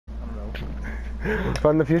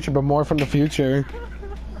From the future, but more from the future.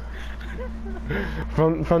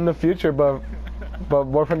 From the future, but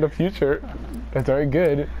more from the future. That's very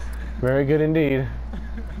good. Very good indeed.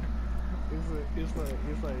 It's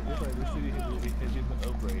like the city has just been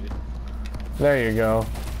upgraded. There you go.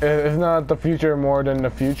 It's not the future more than the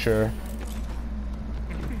future.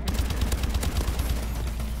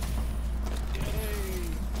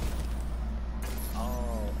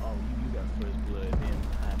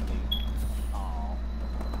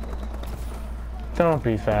 Don't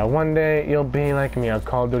be sad. One day you'll be like me, a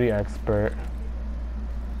Call of Duty expert.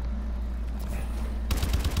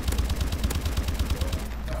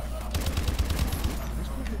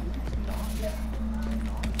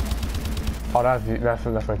 Oh, that's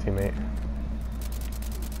my teammate.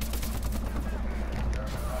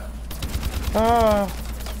 Ah.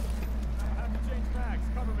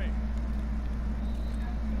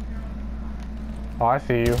 Oh, I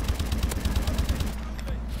see you.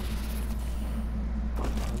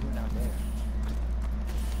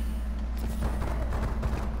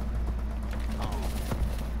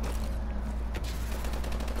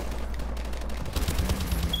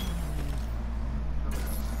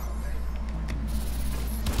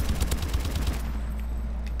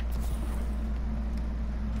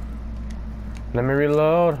 Let me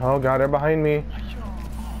reload. Oh god, they're behind me.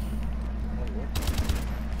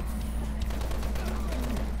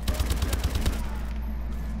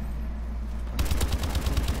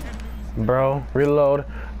 Bro, reload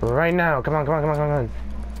right now. Come on, come on, come on, come on.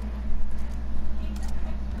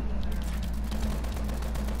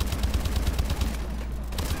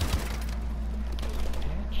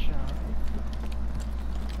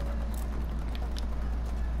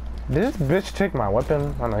 Did this bitch take my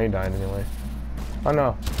weapon? Oh no, he died anyway. Oh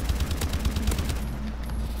no.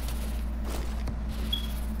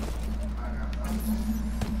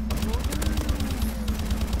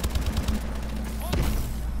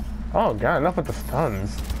 Oh god, enough with the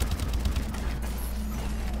stuns.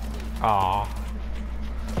 Aw.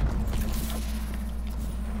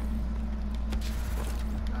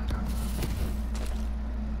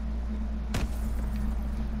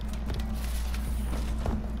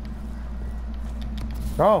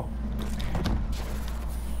 Oh.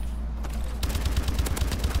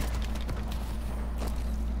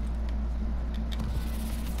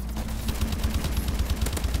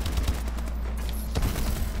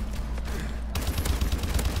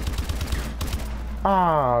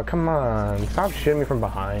 Ah, come on. Stop shooting me from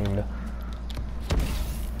behind.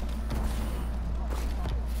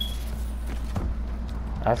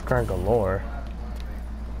 That's crank galore.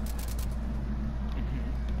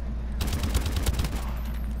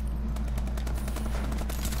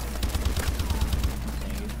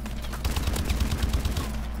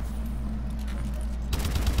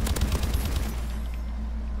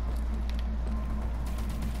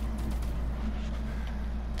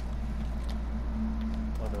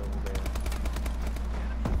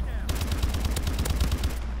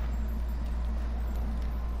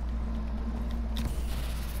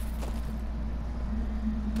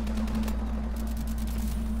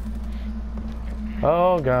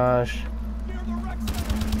 Oh gosh.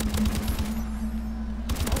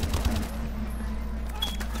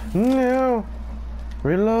 No!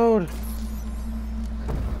 Reload!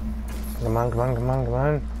 Come on, come on, come on, come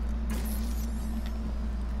on.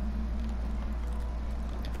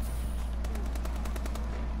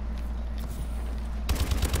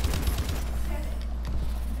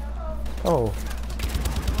 Oh.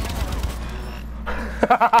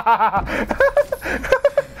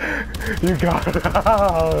 You got it.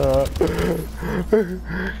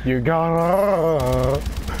 You got it.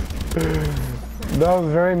 That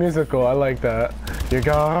was very musical. I like that. You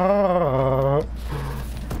got it.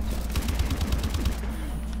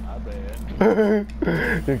 I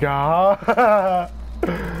bet. You got it.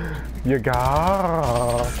 You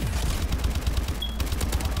got it.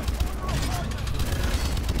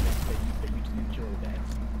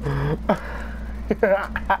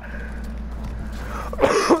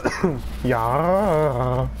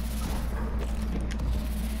 Yeah.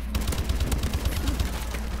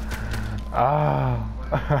 Ah.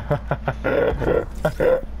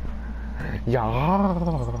 Yeah.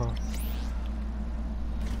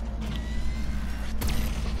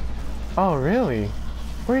 Oh, really?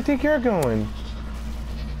 Where do you think you're going?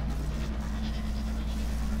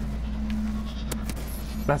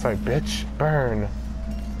 That's right, bitch. Burn.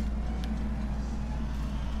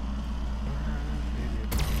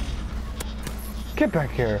 Get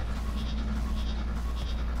back here.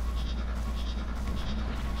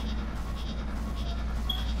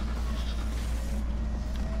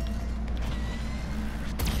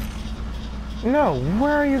 No,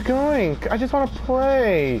 where are you going? I just want to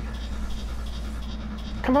play.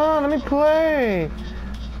 Come on, let me play.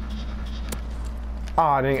 Oh,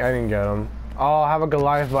 I didn't get him. Oh, I have a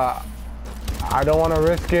Goliath, but I don't want to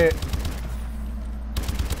risk it.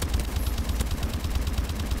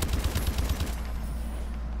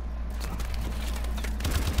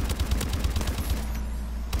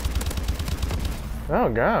 Oh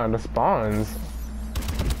god, the spawns.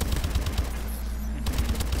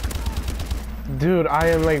 Dude, I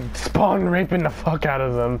am like spawn raping the fuck out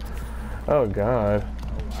of them. Oh god.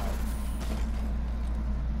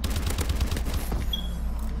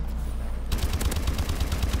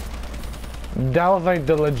 That was like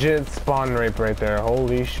the legit spawn rape right there.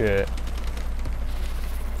 Holy shit.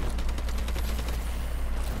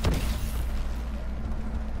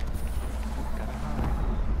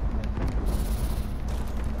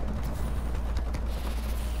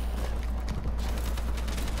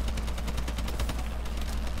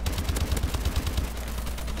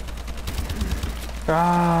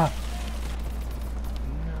 Ah.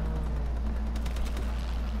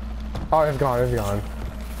 Oh, it's gone, it's gone.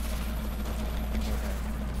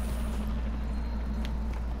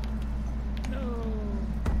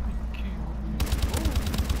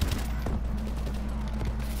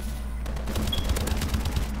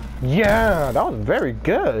 Yeah, that was very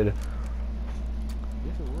good.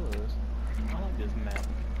 Yes, it was. I like this map.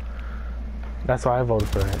 That's why I voted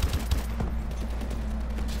for it.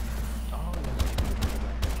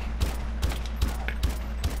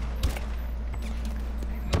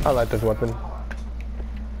 Oh, I like this weapon.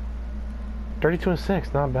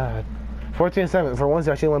 32-6, not bad. 14-7 for once.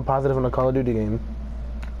 You actually went positive in a Call of Duty game.